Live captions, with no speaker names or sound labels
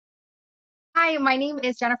Hi, my name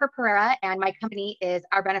is Jennifer Perera, and my company is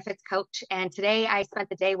Our Benefits Coach. And today I spent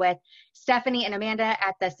the day with Stephanie and Amanda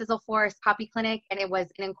at the SizzleForce Copy Clinic, and it was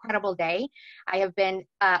an incredible day. I have been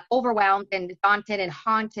overwhelmed and daunted and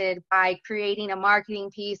haunted by creating a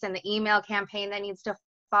marketing piece and the email campaign that needs to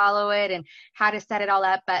follow it and how to set it all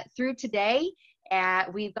up. But through today,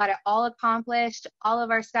 we've got it all accomplished. All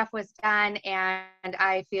of our stuff was done, and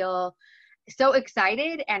I feel so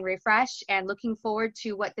excited and refreshed and looking forward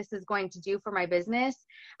to what this is going to do for my business.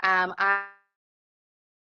 I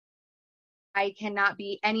cannot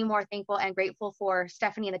be any more thankful and grateful for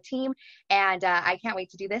Stephanie and the team, and I can't wait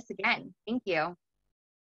to do this again. Thank you.